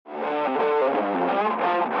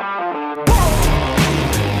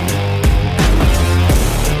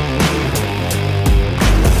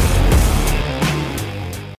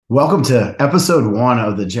Welcome to episode one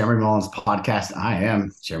of the Jeremy Mullins podcast. I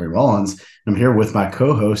am Jeremy Mullins. I'm here with my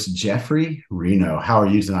co-host Jeffrey Reno. How are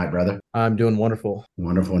you tonight, brother? I'm doing wonderful.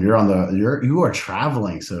 Wonderful. And you are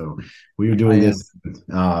traveling, so we are I doing am. this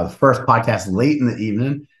first podcast late in the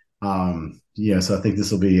evening. So I think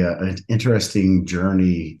this will be an interesting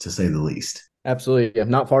journey to say the least. Absolutely. I'm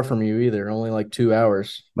not far from you either. Only like 2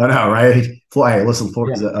 hours. I know, right? Hey, listen,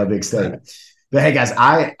 Florida's Yeah. a big state. But hey, guys,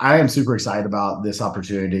 I am super excited about this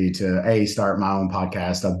opportunity to start my own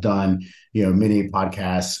podcast. I've done many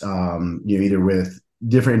podcasts, either with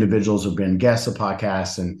different individuals who've been guests of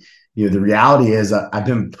podcasts, and the reality is I've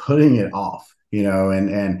been putting it off,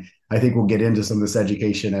 and I think we'll get into some of this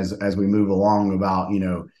education as we move along about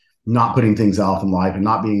not putting things off in life and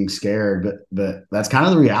not being scared, but that's kind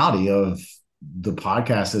of the reality of the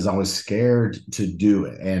podcast is I was scared to do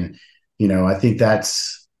it. And, I think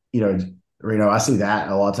that's, I see that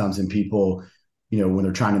a lot of times in people, when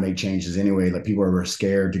they're trying to make changes anyway, like people are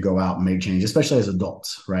scared to go out and make change, especially as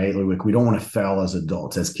adults, right? Like we don't want to fail as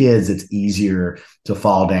adults. As kids, it's easier to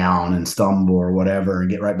fall down and stumble or whatever and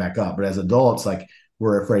get right back up. But as adults, like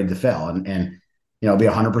we're afraid to fail. And I'll be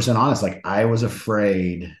 100% honest. Like I was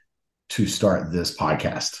afraid to start this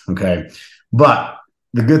podcast. Okay. But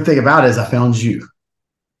the good thing about it is I found you,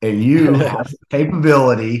 and you have the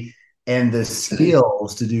capability and the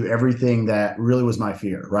skills to do everything that really was my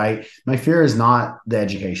fear, right? My fear is not the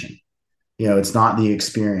education. It's not the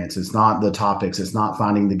experience. It's not the topics. It's not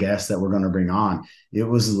finding the guests that we're going to bring on. It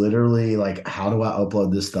was literally like, how do I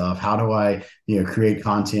upload this stuff? How do I, create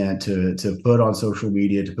content to put on social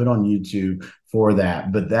media, to put on YouTube for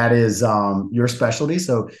that? But that is your specialty.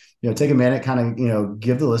 So, take a minute, kind of,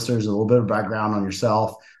 give the listeners a little bit of background on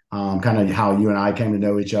yourself, kind of how you and I came to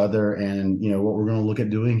know each other, and what we're going to look at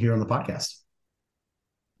doing here on the podcast.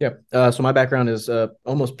 Yeah. So my background is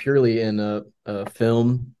almost purely in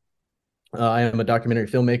film. I am a documentary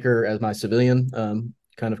filmmaker as my civilian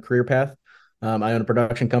kind of career path. I own a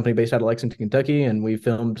production company based out of Lexington, Kentucky, and we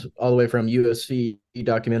filmed all the way from USC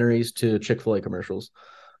documentaries to Chick-fil-A commercials.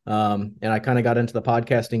 And I kind of got into the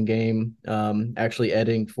podcasting game, actually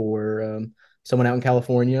editing for someone out in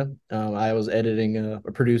California. I was editing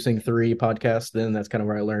or producing 3 podcasts then. That's kind of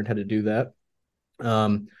where I learned how to do that.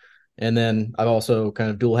 And then I've also kind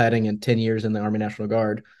of dual hatting in 10 years in the Army National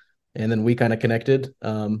Guard. And then we kind of connected,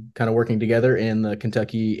 kind of working together in the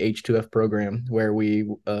Kentucky H2F program, where we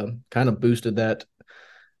kind of boosted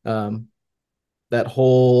um, that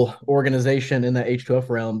whole organization in that H2F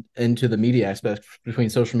realm into the media aspect between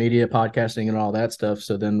social media, podcasting, and all that stuff.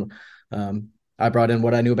 So then I brought in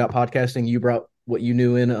what I knew about podcasting. You brought what you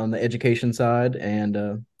knew in on the education side.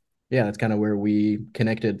 And yeah, that's kind of where we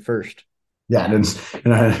connected first. Yeah, and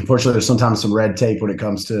unfortunately, there's sometimes some red tape when it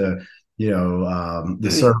comes to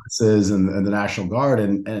the services and the National Guard,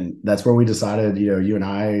 and that's where we decided, you and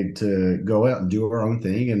I, to go out and do our own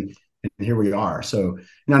thing, and here we are. So,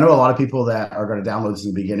 I know a lot of people that are going to download this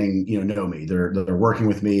in the beginning, know me. They're working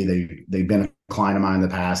with me. They've been a client of mine in the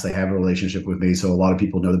past. They have a relationship with me, so a lot of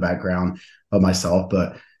people know the background of myself.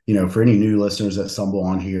 But for any new listeners that stumble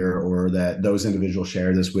on here, or that those individuals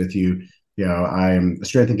share this with you, I'm a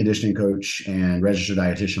strength and conditioning coach and registered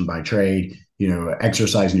dietitian by trade.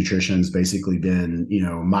 Exercise nutrition's basically been,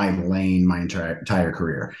 my lane my entire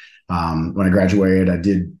career. When I graduated, I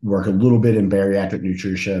did work a little bit in bariatric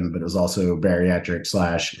nutrition, but it was also bariatric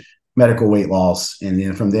 / medical weight loss. And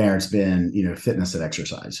then from there, it's been, fitness and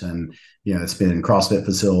exercise. And, it's been CrossFit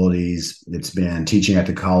facilities. It's been teaching at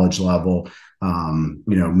the college level,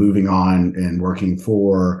 moving on and working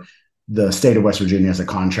for the state of West Virginia as a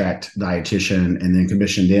contract dietitian, and then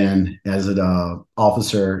commissioned in as an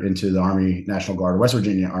officer into the Army National Guard, West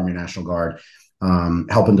Virginia Army National Guard,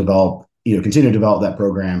 helping develop, continue to develop that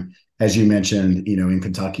program. As you mentioned, in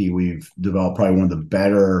Kentucky, we've developed probably one of the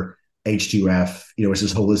better H2F, which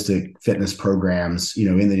is holistic fitness programs,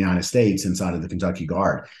 in the United States inside of the Kentucky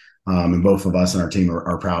Guard. And both of us and our team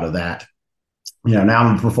are proud of that. Now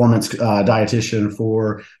I'm a performance dietitian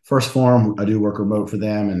for First Form. I do work remote for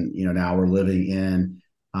them, and now we're living in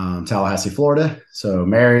Tallahassee, Florida. So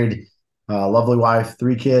married, lovely wife,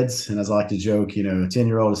 3 kids, and as I like to joke, a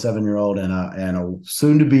 10-year-old, a 7-year-old, and a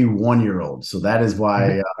soon-to-be 1-year-old. So that is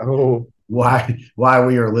Oh, why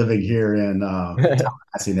we are living here in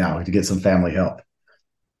Tallahassee now, to get some family help.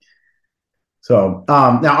 So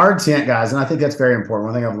now our intent, guys, and I think that's very important.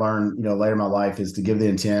 One thing I've learned, later in my life, is to give the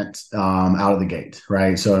intent out of the gate,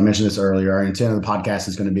 right? So I mentioned this earlier. Our intent of the podcast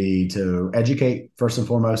is going to be to educate first and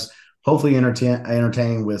foremost, hopefully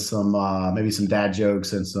entertain with some maybe some dad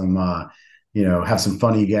jokes and some have some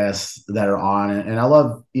funny guests that are on. And I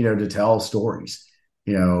love to tell stories.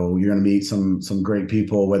 You're going to meet some great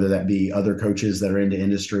people, whether that be other coaches that are into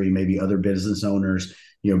industry, maybe other business owners,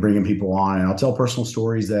 bringing people on. And I'll tell personal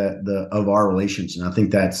stories of our relations. And I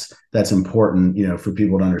think that's important, for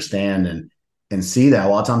people to understand and see that a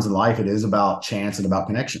lot of times in life, it is about chance and about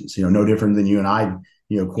connections, no different than you and I,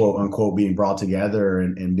 quote unquote, being brought together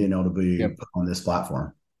and being able to be put on this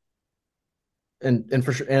platform. And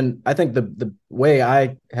for sure, and I think the way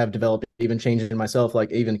I have developed, even changing myself,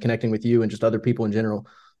 like even connecting with you and just other people in general,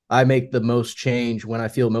 I make the most change when I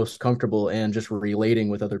feel most comfortable and just relating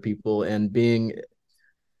with other people and being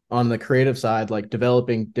on the creative side, like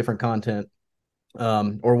developing different content,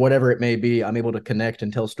 or whatever it may be. I'm able to connect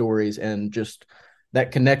and tell stories, and just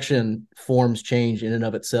that connection forms change in and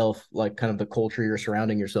of itself, like kind of the culture you're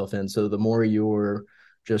surrounding yourself in. So the more you're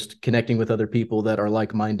just connecting with other people that are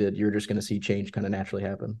like-minded, you're just going to see change kind of naturally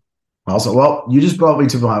happen. Also, well, you just brought me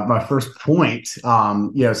to my first point.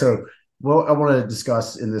 So what I want to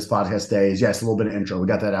discuss in this podcast today is, yes, a little bit of intro. We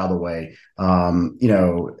got that out of the way. And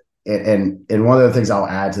one of the things I'll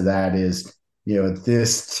add to that is, at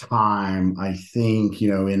this time, I think,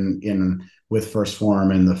 in with First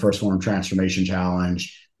Form and the First Form Transformation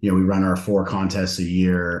Challenge, we run our 4 contests a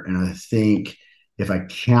year. And I think if I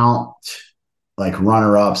count like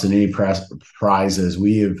runner-ups and any prizes,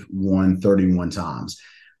 we have won 31 times.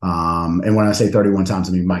 And when I say 31 times,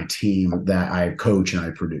 I mean my team that I coach and I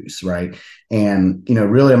produce, right? And,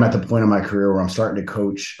 really I'm at the point of my career where I'm starting to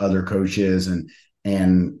coach other coaches,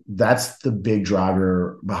 and that's the big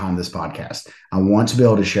driver behind this podcast. I want to be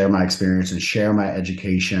able to share my experience and share my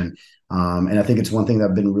education. And I think it's one thing that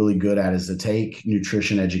I've been really good at is to take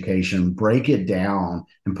nutrition education, break it down,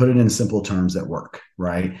 and put it in simple terms that work,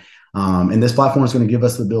 right? And this platform is going to give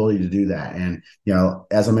us the ability to do that. And,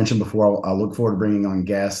 as I mentioned before, I'll look forward to bringing on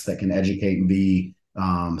guests that can educate and be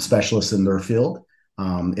specialists in their field.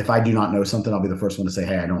 If I do not know something, I'll be the first one to say,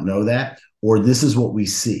 hey, I don't know that, or this is what we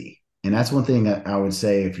see. And that's one thing that I would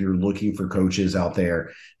say, if you're looking for coaches out there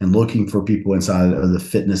and looking for people inside of the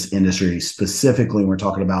fitness industry, specifically when we're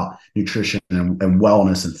talking about nutrition and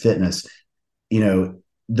wellness and fitness,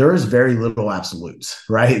 there is very little absolutes,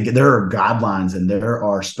 right? There are guidelines and there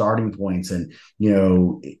are starting points, and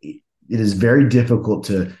it is very difficult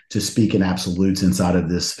to speak in absolutes inside of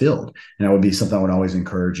this field. And that would be something I would always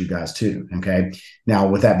encourage you guys to. Okay. Now,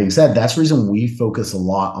 with that being said, that's the reason we focus a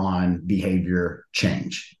lot on behavior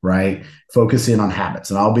change, right? Focusing on habits.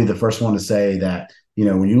 And I'll be the first one to say that,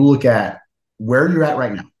 when you look at where you're at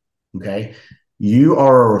right now, okay, you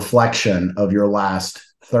are a reflection of your last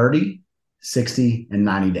 30, 60, and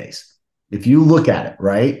 90 days. If you look at it,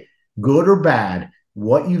 right, good or bad,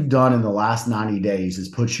 what you've done in the last 90 days has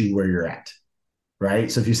put you where you're at, right?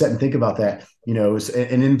 So if you sit and think about that,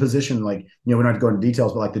 and in position, like, we don't have to go into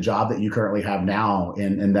details, but like the job that you currently have now,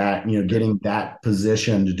 and that, getting that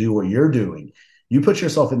position to do what you're doing, you put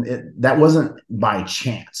yourself in it. That wasn't by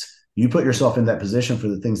chance. You put yourself in that position for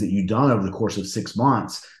the things that you've done over the course of 6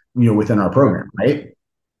 months, within our program, right?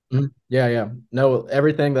 Mm-hmm. Yeah. No,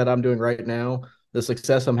 everything that I'm doing right now, the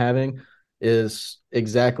success I'm having is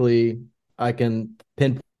exactly, I can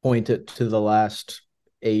pinpoint it to the last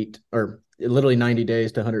 8 or literally 90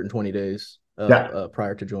 days to 120 days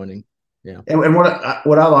prior to joining. Yeah. And what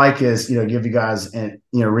I like is, give you guys, and,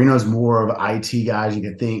 Reno's more of IT guys. You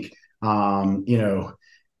can think, I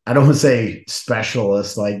don't want to say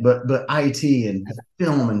specialists, but IT and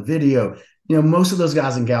film and video, most of those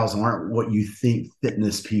guys and gals aren't what you think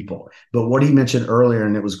fitness people. But what he mentioned earlier,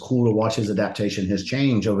 and it was cool to watch his adaptation, his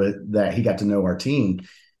change over that he got to know our team.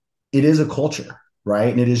 It is a culture, right?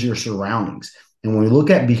 And it is your surroundings. And when we look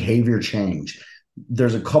at behavior change,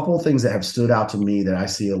 there's a couple of things that have stood out to me that I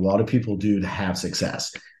see a lot of people do to have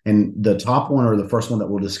success. And the top one, or the first one that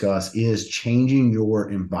we'll discuss, is changing your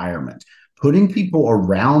environment, putting people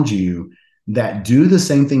around you that do the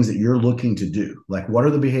same things that you're looking to do. Like, what are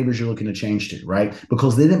the behaviors you're looking to change to, right?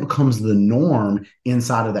 Because then it becomes the norm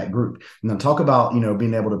inside of that group. And then talk about,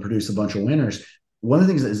 being able to produce a bunch of winners. One of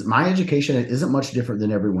the things is my education isn't much different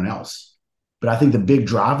than everyone else. But I think the big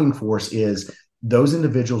driving force is those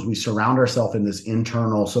individuals. We surround ourselves in this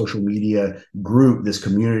internal social media group, this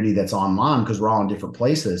community that's online, because we're all in different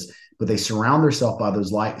places, but they surround themselves by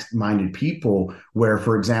those like-minded people where,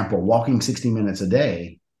 for example, walking 60 minutes a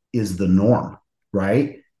day is the norm,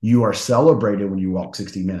 right? You are celebrated when you walk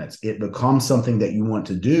 60 minutes. It becomes something that you want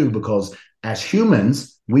to do because as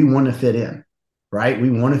humans, we want to fit in. Right? We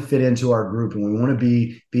want to fit into our group and we want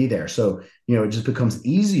to be there. So, it just becomes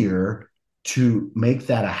easier to make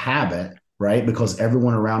that a habit, right? Because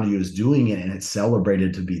everyone around you is doing it and it's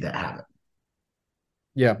celebrated to be that habit.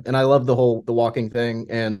 Yeah. And I love the walking thing.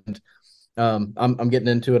 And I'm getting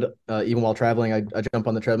into it even while traveling. I jump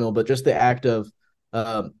on the treadmill, but just the act of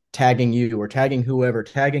tagging you or tagging whoever,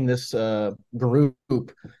 tagging this group,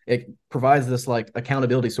 it provides this like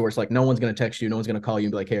accountability source. Like no one's going to text you, no one's going to call you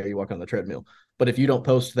and be like, "Hey, are you walking on the treadmill?" But if you don't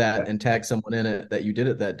post that and tag someone in it that you did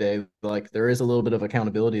it that day, like there is a little bit of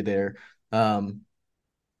accountability there. Um,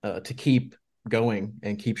 to keep going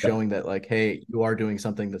and keep showing that like, hey, you are doing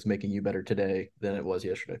something that's making you better today than it was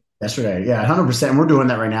yesterday. Yesterday, yeah, 100%. We're doing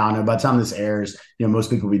that right now. I know by the time this airs,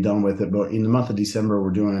 most people will be done with it. But in the month of December,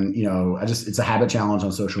 we're doing, it's a habit challenge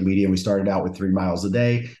on social media. We started out with 3 miles a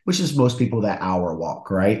day, which is most people that hour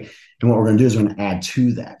walk, right? And what we're going to do is we're going to add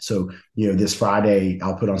to that. So, this Friday,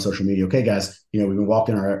 I'll put on social media, okay, guys, we've been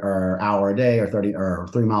walking our hour a day or 30 or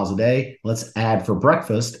 3 miles a day. Let's add for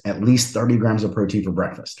breakfast at least 30 grams of protein for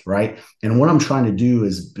breakfast, right? And what I'm trying to do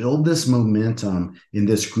is build this momentum in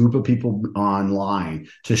this group of people online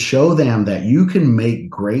to show them that you can make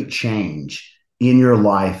great change in your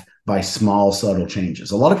life by small, subtle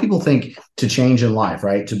changes. A lot of people think to change in life,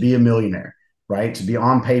 right? To be a millionaire, right? To be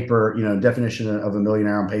on paper, definition of a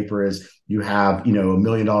millionaire on paper is you have, $1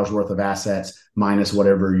 million worth of assets minus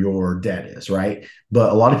whatever your debt is, right?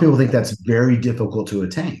 But a lot of people think that's very difficult to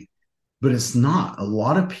attain. But it's not. A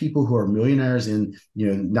lot of people who are millionaires in,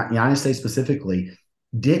 United States specifically,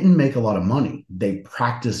 didn't make a lot of money. They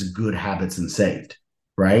practiced good habits and saved,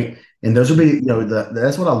 right? And those would be,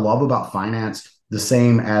 that's what I love about finance, the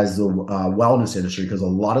same as the wellness industry, because a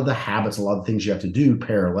lot of the habits, a lot of things you have to do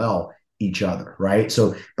parallel each other, right?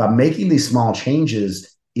 So by making these small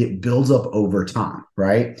changes, it builds up over time,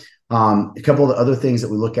 right? A couple of the other things that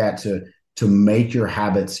we look at to make your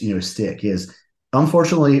habits, stick is,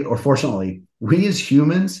 unfortunately or fortunately, we as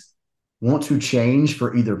humans want to change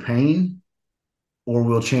for either pain or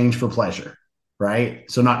we'll change for pleasure, right?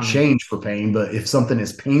 So not change for pain, but if something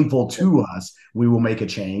is painful to us, we will make a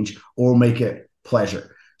change or make it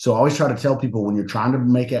pleasure. So I always try to tell people when you're trying to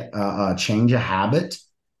make it change a habit,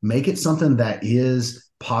 make it something that is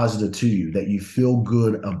positive to you, that you feel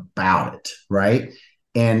good about it, right?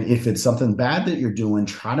 And if it's something bad that you're doing,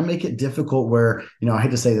 try to make it difficult where, I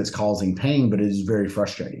hate to say that's causing pain, but it is very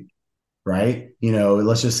frustrating, right?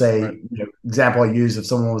 Let's just say, Right. Example I use, if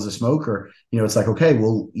someone was a smoker, it's like, okay,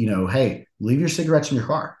 well, hey, leave your cigarettes in your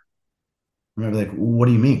car. Remember, like, what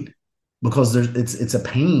do you mean? Because it's a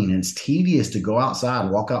pain and it's tedious to go outside,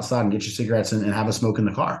 walk outside and get your cigarettes and have a smoke in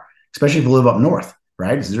the car, especially if you live up north,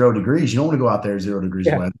 right? It's 0 degrees. You don't want to go out there 0 degrees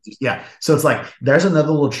Yeah. away. Yeah. So it's like there's another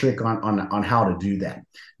little trick on how to do that.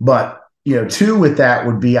 But two with that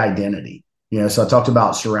would be identity. So I talked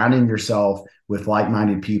about surrounding yourself with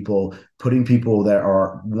like-minded people, putting people that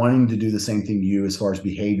are wanting to do the same thing you as far as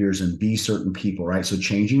behaviors and be certain people, right? So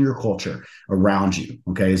changing your culture around you,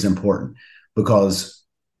 okay, is important because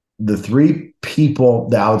the three people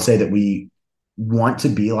that I would say that we want to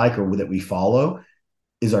be like or that we follow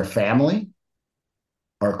is our family,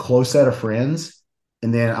 our close set of friends,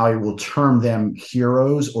 and then I will term them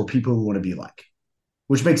heroes or people who want to be like,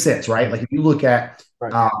 which makes sense, right? Like if you look at,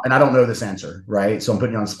 Right. and I don't know this answer, right? So I'm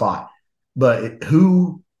putting you on the spot, but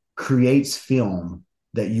who creates film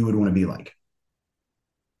that you would want to be like?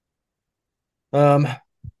 Um,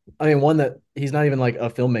 I mean, one that he's not even like a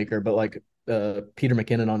filmmaker, but like Peter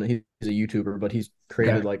McKinnon he's a YouTuber, but he's Okay.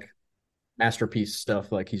 created like masterpiece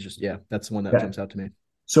stuff. Like he's just, yeah, that's the one that Okay. jumps out to me.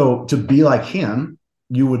 So to be like him,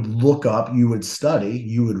 you would look up, you would study,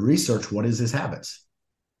 you would research what is his habits.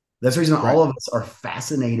 That's the reason Right. all of us are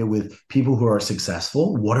fascinated with people who are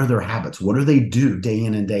successful. What are their habits? What do they do day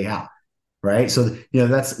in and day out? Right. So,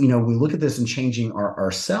 that's, we look at this and changing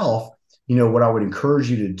ourself, what I would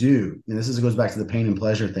encourage you to do, and goes back to the pain and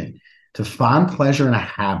pleasure thing, to find pleasure in a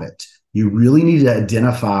habit, you really need to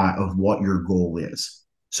identify of what your goal is.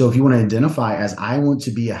 So if you want to identify as I want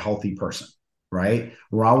to be a healthy person, right?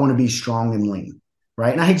 Or I want to be strong and lean,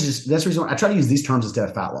 right? And I hate to that's the reason I try to use these terms instead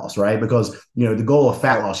of fat loss, right? Because, the goal of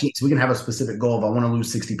fat Right. loss, yes, we can have a specific goal of I want to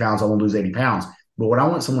lose 60 pounds, I want to lose 80 pounds. But what I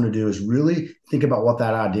want someone to do is really think about what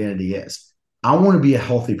that identity is. I want to be a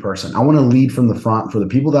healthy person. I want to lead from the front for the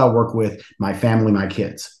people that I work with, my family, my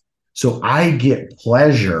kids. So I get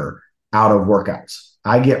pleasure out of workouts.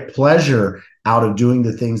 I get pleasure out of doing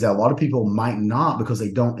the things that a lot of people might not because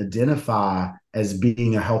they don't identify as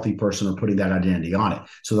being a healthy person or putting that identity on it.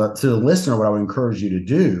 So that, to the listener, what I would encourage you to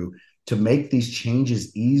do to make these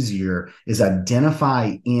changes easier is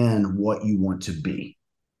identify in what you want to be,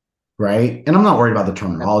 right? And I'm not worried about the Yeah.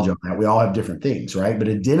 terminology on that. We all have different things, right? But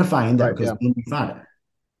identify in that Right. because Yeah. then you find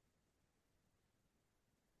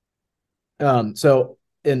it. So,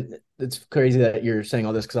 and it's crazy that you're saying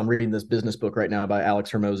all this because I'm reading this business book right now by Alex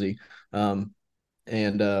Hermosi.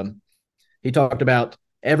 And he talked about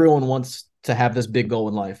everyone wants to have this big goal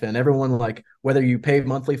in life, and everyone, like, whether you pay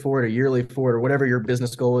monthly for it or yearly for it or whatever your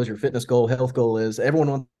business goal is, your fitness goal, health goal is, everyone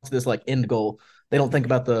wants this like end goal. They don't think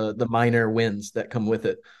about the minor wins that come with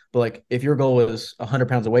it. But like if your goal is 100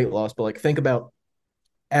 pounds of weight loss, but like think about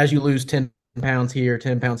as you lose 10 pounds here,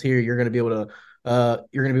 10 pounds here, you're going to be able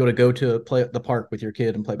to go to play at the park with your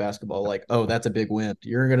kid and play basketball. Like, oh, that's a big win.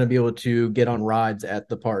 You're going to be able to get on rides at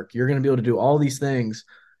the park. You're going to be able to do all these things.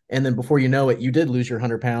 And then before you know it, you did lose your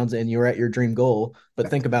 100 pounds and you're at your dream goal. But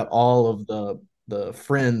think about all of the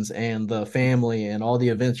friends and the family and all the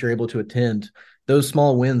events you're able to attend. Those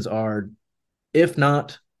small wins are, if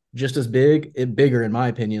not just as bigger in my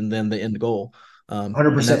opinion, than the end goal. And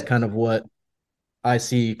that's 100%. kind of what I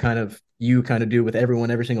see kind of you kind of do with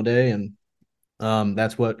everyone every single day. And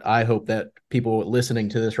that's what I hope that people listening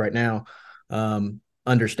to this right now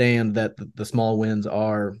understand, that the small wins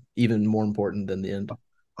are even more important than the end.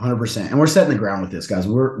 100%. And we're setting the ground with this, guys.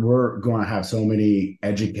 We're going to have so many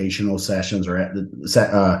educational sessions, or at the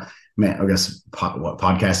set, I guess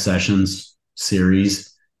podcast sessions,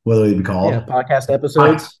 series, whether they be called. Yeah, podcast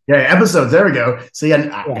episodes. Yeah, episodes. There we go. So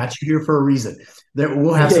yeah, I got you here for a reason.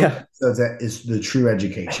 We'll have some episodes that is the true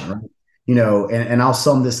education, right? And I'll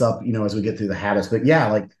sum this up, as we get through the habits. But yeah,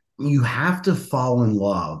 like you have to fall in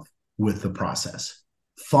love with the process.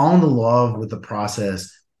 Fall in love with the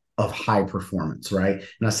process of high performance, right?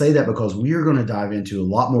 And I say that because we are going to dive into a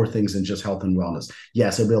lot more things than just health and wellness.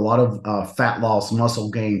 Yes, there'll be a lot of fat loss,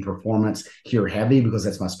 muscle gain, performance here heavy, because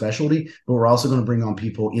that's my specialty. But we're also going to bring on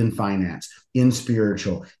people in finance, in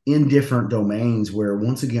spiritual, in different domains, where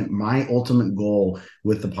once again, my ultimate goal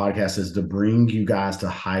with the podcast is to bring you guys to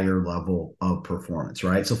higher level of performance,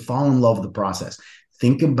 right? So fall in love with the process.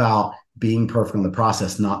 Think about being perfect in the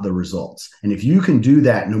process, not the results. And if you can do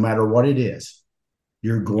that, no matter what it is,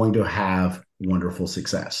 you're going to have wonderful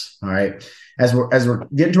success. All right. As we're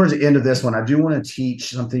getting towards the end of this one, I do want to teach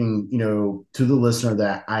something, to the listener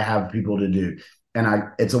that I have people to do. And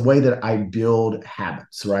it's a way that I build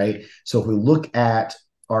habits, right? So if we look at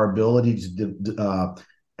our ability to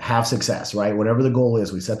have success, right? Whatever the goal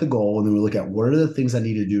is, we set the goal and then we look at what are the things I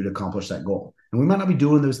need to do to accomplish that goal. And we might not be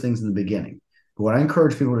doing those things in the beginning, but what I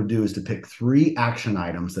encourage people to do is to pick 3 action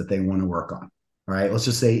items that they want to work on. All right. Let's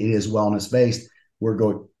just say it is wellness based. We're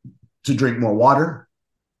going to drink more water.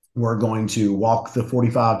 We're going to walk the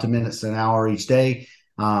 45 minutes to an hour each day.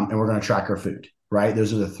 And we're going to track our food, right?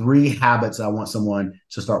 Those are the 3 habits I want someone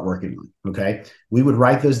to start working on. Okay. We would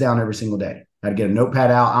write those down every single day. I'd get a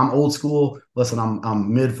notepad out. I'm old school. Listen,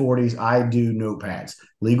 I'm mid 40s. I do notepads,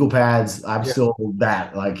 legal pads. I'm still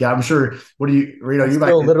that. Like, I'm sure. What do you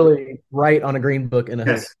still literally write on a green book in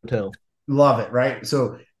a hotel. Love it. Right.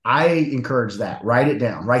 So I encourage that. Write it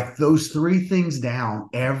down. Write those 3 things down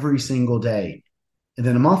every single day. And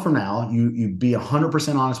then a month from now, you be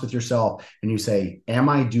 100% honest with yourself and you say, am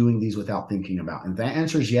I doing these without thinking about? And if that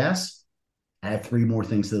answer is yes, add 3 more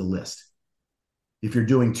things to the list. If you're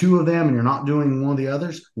doing 2 of them and you're not doing one of the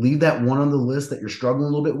others, leave that one on the list that you're struggling a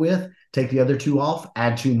little bit with, take the other 2 off,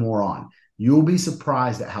 add 2 more on. You'll be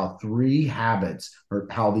surprised at how 3 habits, or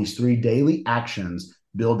how these 3 daily actions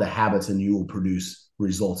build the habits, and you will produce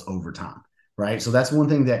results over time, right? So that's one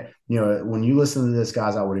thing that, when you listen to this,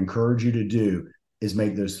 guys, I would encourage you to do is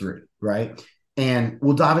make those 3, right? And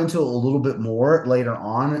we'll dive into it a little bit more later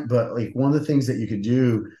on, but like one of the things that you could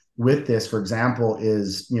do with this, for example,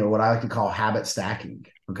 is, what I like to call habit stacking.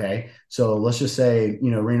 Okay. So let's just say,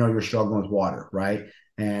 Reno, you're struggling with water, right?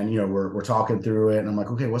 And, we're talking through it and I'm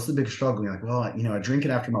like, okay, what's the big struggle? And you're like, well, I drink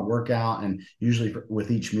it after my workout and usually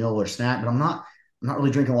with each meal or snack, but I'm not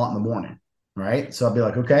really drinking a lot in the morning. Right. So I'll be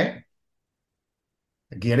like, okay,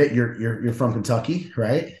 I get it. You're from Kentucky,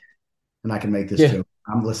 right? And I can make this joke.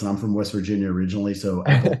 I'm from West Virginia originally. So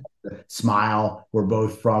smile. We're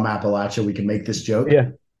both from Appalachia. We can make this joke. Yeah.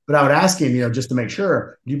 But I would ask him, just to make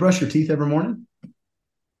sure, do you brush your teeth every morning?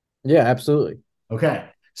 Yeah, absolutely. Okay.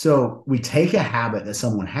 So we take a habit that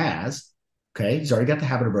someone has. Okay. He's already got the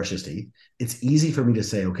habit of brushing his teeth. It's easy for me to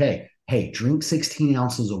say, okay, hey, drink 16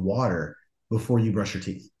 ounces of water before you brush your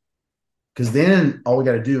teeth. Because then all we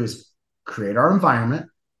got to do is create our environment,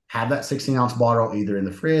 have that 16-ounce bottle either in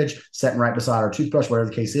the fridge, sitting right beside our toothbrush, whatever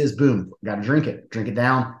the case is, boom, got to drink it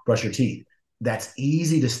down, brush your teeth. That's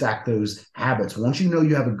easy to stack those habits. Once you know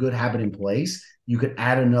you have a good habit in place, you could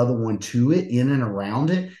add another one to it, in and around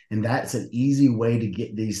it. And that's an easy way to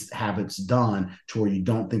get these habits done to where you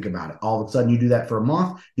don't think about it. All of a sudden you do that for a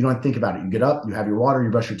month, you don't think about it. You get up, you have your water, you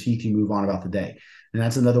brush your teeth, you move on about the day. And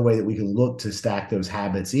that's another way that we can look to stack those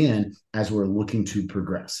habits in as we're looking to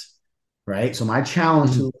progress, right? So my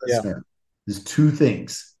challenge to the listener is 2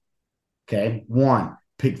 things, okay? 1,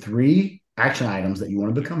 pick 3 action items that you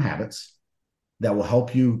want to become habits that will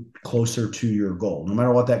help you closer to your goal, no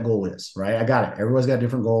matter what that goal is, right? I got it. Everybody's got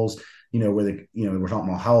different goals, whether, we're talking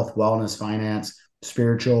about health, wellness, finance,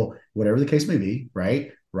 spiritual, whatever the case may be,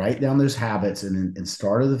 right? Write down those habits and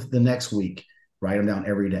start of the next week, write them down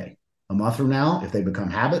every day. A month from now, if they become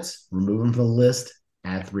habits, remove them from the list,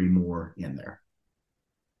 add 3 more in there.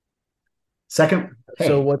 Second,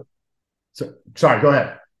 sorry, go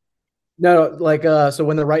ahead. No, so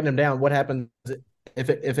when they're writing them down, what happens if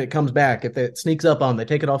it comes back, if it sneaks up on them, they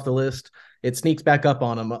take it off the list, it sneaks back up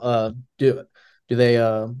on them. Do they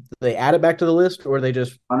add it back to the list, or they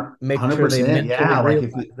just make sure they mentally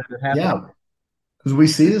realize that it happened? Yeah, because we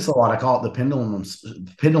see this a lot. I call it the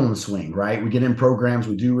pendulum swing, right? We get in programs,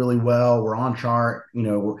 we do really well, we're on chart,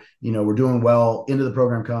 we're doing well. Into the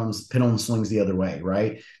program comes, pendulum swings the other way,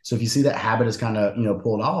 right? So if you see that habit is kind of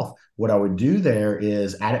pulled off, what I would do there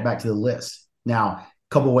is add it back to the list. Now, a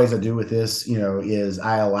couple of ways I do with this, is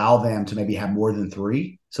I allow them to maybe have more than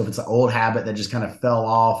 3. So if it's an old habit that just kind of fell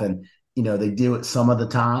off and they do it some of the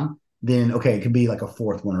time, then okay, it could be like a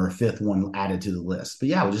 4th one or a 5th one added to the list. But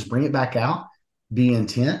yeah, we'll just bring it back out. Be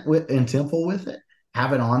intentful with it,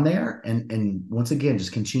 have it on there, and once again,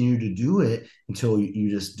 just continue to do it until you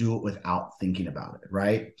just do it without thinking about it,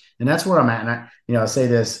 right? And that's where I'm at. And I say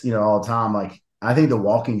this, all the time. Like, I think the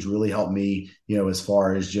walking's really helped me, as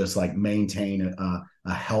far as just like maintain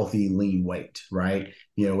a healthy, lean weight, right?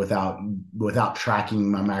 Without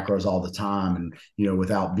tracking my macros all the time, and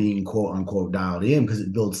without being quote unquote dialed in, because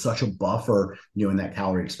it builds such a buffer, in that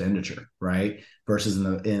calorie expenditure, right? Versus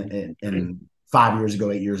in 5 years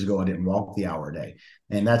ago, 8 years ago, I didn't walk the hour a day.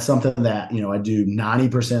 And that's something that, I do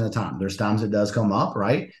 90% of the time. There's times it does come up,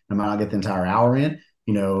 right? I might not get the entire hour in,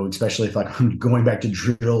 especially if like I'm going back to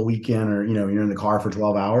drill weekend, or, you're in the car for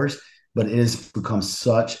 12 hours, but it has become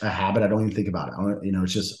such a habit. I don't even think about it.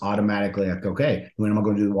 It's just automatically like, okay, when am I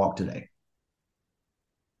going to do the walk today?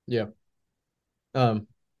 Yeah.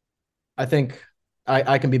 I think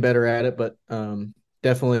I can be better at it, but,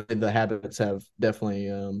 definitely the habits have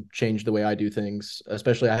definitely changed the way I do things.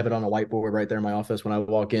 Especially I have it on a whiteboard right there in my office. When I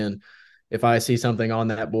walk in, if I see something on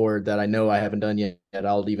that board that I know I haven't done yet,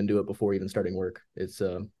 I'll even do it before even starting work. It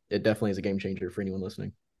definitely is a game changer for anyone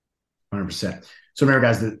listening. 100%. So remember,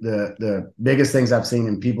 guys, the biggest things I've seen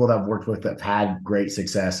in people that I've worked with that have had great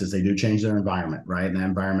success is they do change their environment, right? And that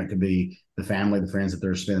environment could be the family, the friends that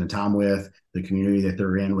they're spending time with, the community that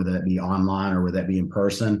they're in, whether that be online or whether that be in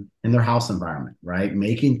person, and their house environment, right?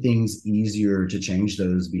 Making things easier to change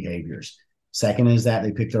those behaviors. Second is that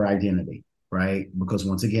they pick their identity, right? Because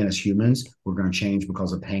once again, as humans, we're going to change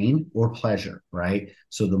because of pain or pleasure, right?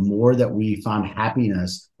 So the more that we find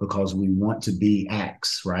happiness because we want to be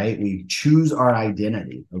X, right? We choose our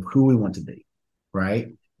identity of who we want to be, right?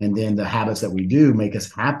 And then the habits that we do make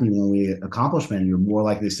us happy when we accomplish them. You're more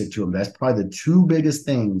likely to stick to them. That's probably the 2 biggest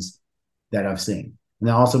things that I've seen. And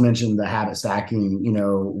I also mentioned the habit stacking,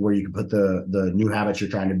 where you can put the new habits you're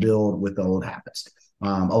trying to build with the old habits. A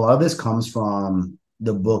lot of this comes from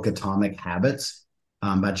the book Atomic Habits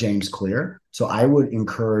by James Clear. So I would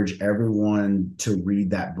encourage everyone to read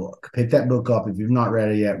that book. Pick that book up. If you've not read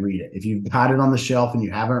it yet, read it. If you've had it on the shelf and you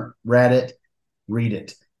haven't read it, read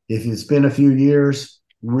it. If it's been a few years,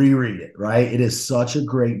 reread it, right? It is such a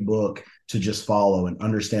great book to just follow and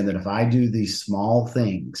understand that if I do these small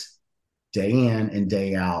things day in and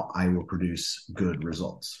day out, I will produce good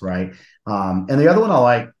results, right? And the other one I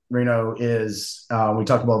like, Reno, is we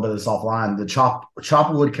talked about this offline, the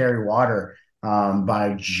Chop Wood Carry Water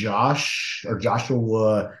by Joshua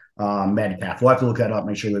Medcalf. We'll have to look that up,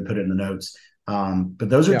 make sure we put it in the notes. But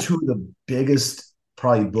those are 2 of the biggest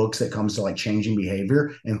probably books that comes to like changing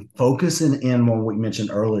behavior and focusing in on what we mentioned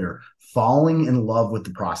earlier, falling in love with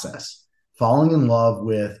the process, falling in love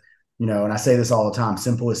with, and I say this all the time,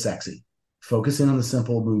 simple is sexy. Focusing on the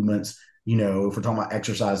simple movements. If we're talking about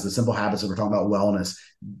exercise, the simple habits, if we're talking about wellness,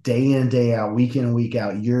 day in, day out, week in and week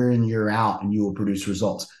out, year in, year out, and you will produce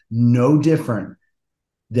results. No different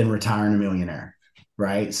than retiring a millionaire,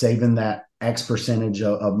 right? Saving that X percentage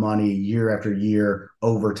of money year after year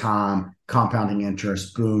over time, compounding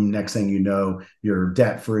interest, boom, next thing you know, you're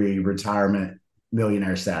debt-free, retirement,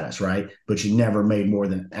 millionaire status, right? But you never made more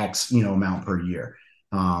than X, amount per year.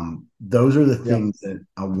 Those are the things that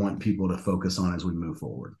I want people to focus on as we move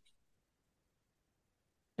forward.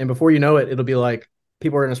 And before you know it, it'll be like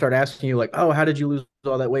people are going to start asking you like, oh, how did you lose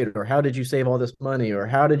all that weight? Or how did you save all this money? Or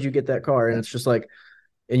how did you get that car? And it's just like,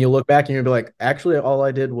 and you'll look back and you'll be like, actually, all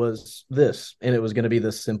I did was this. And it was going to be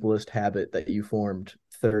the simplest habit that you formed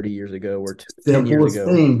 30 years ago or 10 years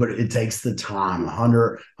ago. Thing, but it takes the time,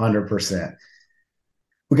 100%.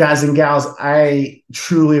 Well, guys and gals, I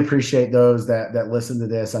truly appreciate those that listen to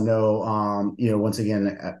this. I know, once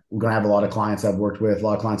again, we're gonna have a lot of clients I've worked with, a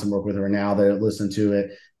lot of clients I'm working with right now that listen to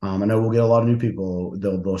it. I know we'll get a lot of new people.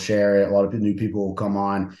 They'll share it. A lot of new people will come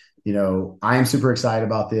on. I am super excited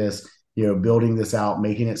about this. Building this out,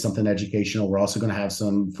 making it something educational. We're also going to have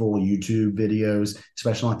some full YouTube videos,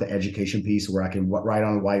 especially like the education piece, where I can write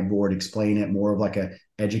on a whiteboard, explain it more of like a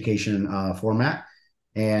education format.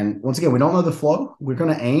 And once again, we don't know the flow. We're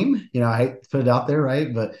going to aim, I hate to put it out there,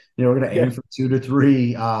 right? But, we're going to aim for 2 to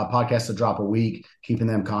 3 podcasts to drop a week, keeping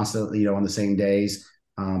them constantly, on the same days,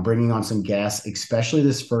 bringing on some guests, especially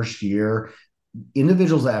this first year,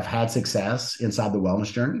 individuals that have had success inside the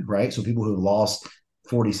wellness journey, right? So people who have lost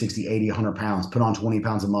 40, 60, 80, 100 pounds, put on 20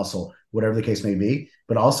 pounds of muscle, whatever the case may be,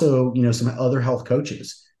 but also, some other health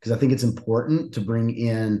coaches, because I think it's important to bring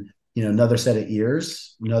in, another set of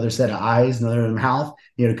ears, another set of eyes, another mouth,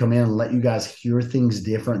 to come in and let you guys hear things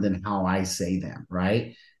different than how I say them.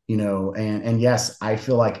 Right. And yes, I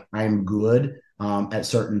feel like I'm good at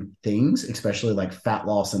certain things, especially like fat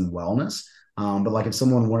loss and wellness. But like if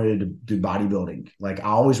someone wanted to do bodybuilding, like I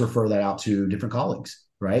always refer that out to different colleagues,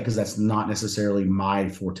 right? Because that's not necessarily my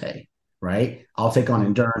forte, right? I'll take on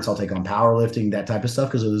endurance, I'll take on powerlifting, that type of stuff,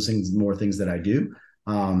 because those things, more things that I do.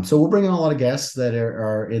 So we'll bring in a lot of guests that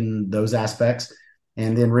are in those aspects.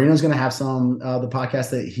 And then Reno's going to have some the podcast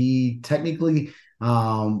that he technically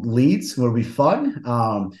leads. It'll be fun.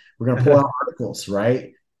 We're going to pull out articles,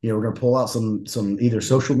 right? We're going to pull out some either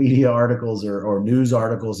social media articles or news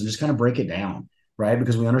articles and just kind of break it down, right?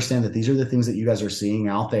 Because we understand that these are the things that you guys are seeing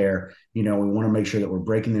out there. We want to make sure that we're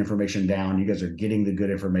breaking the information down. You guys are getting the good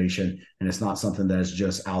information, and it's not something that's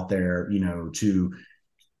just out there,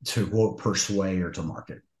 to quote, persuade or to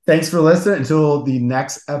market. Thanks for listening. Until the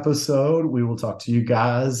next episode, we will talk to you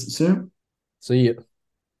guys soon. See you.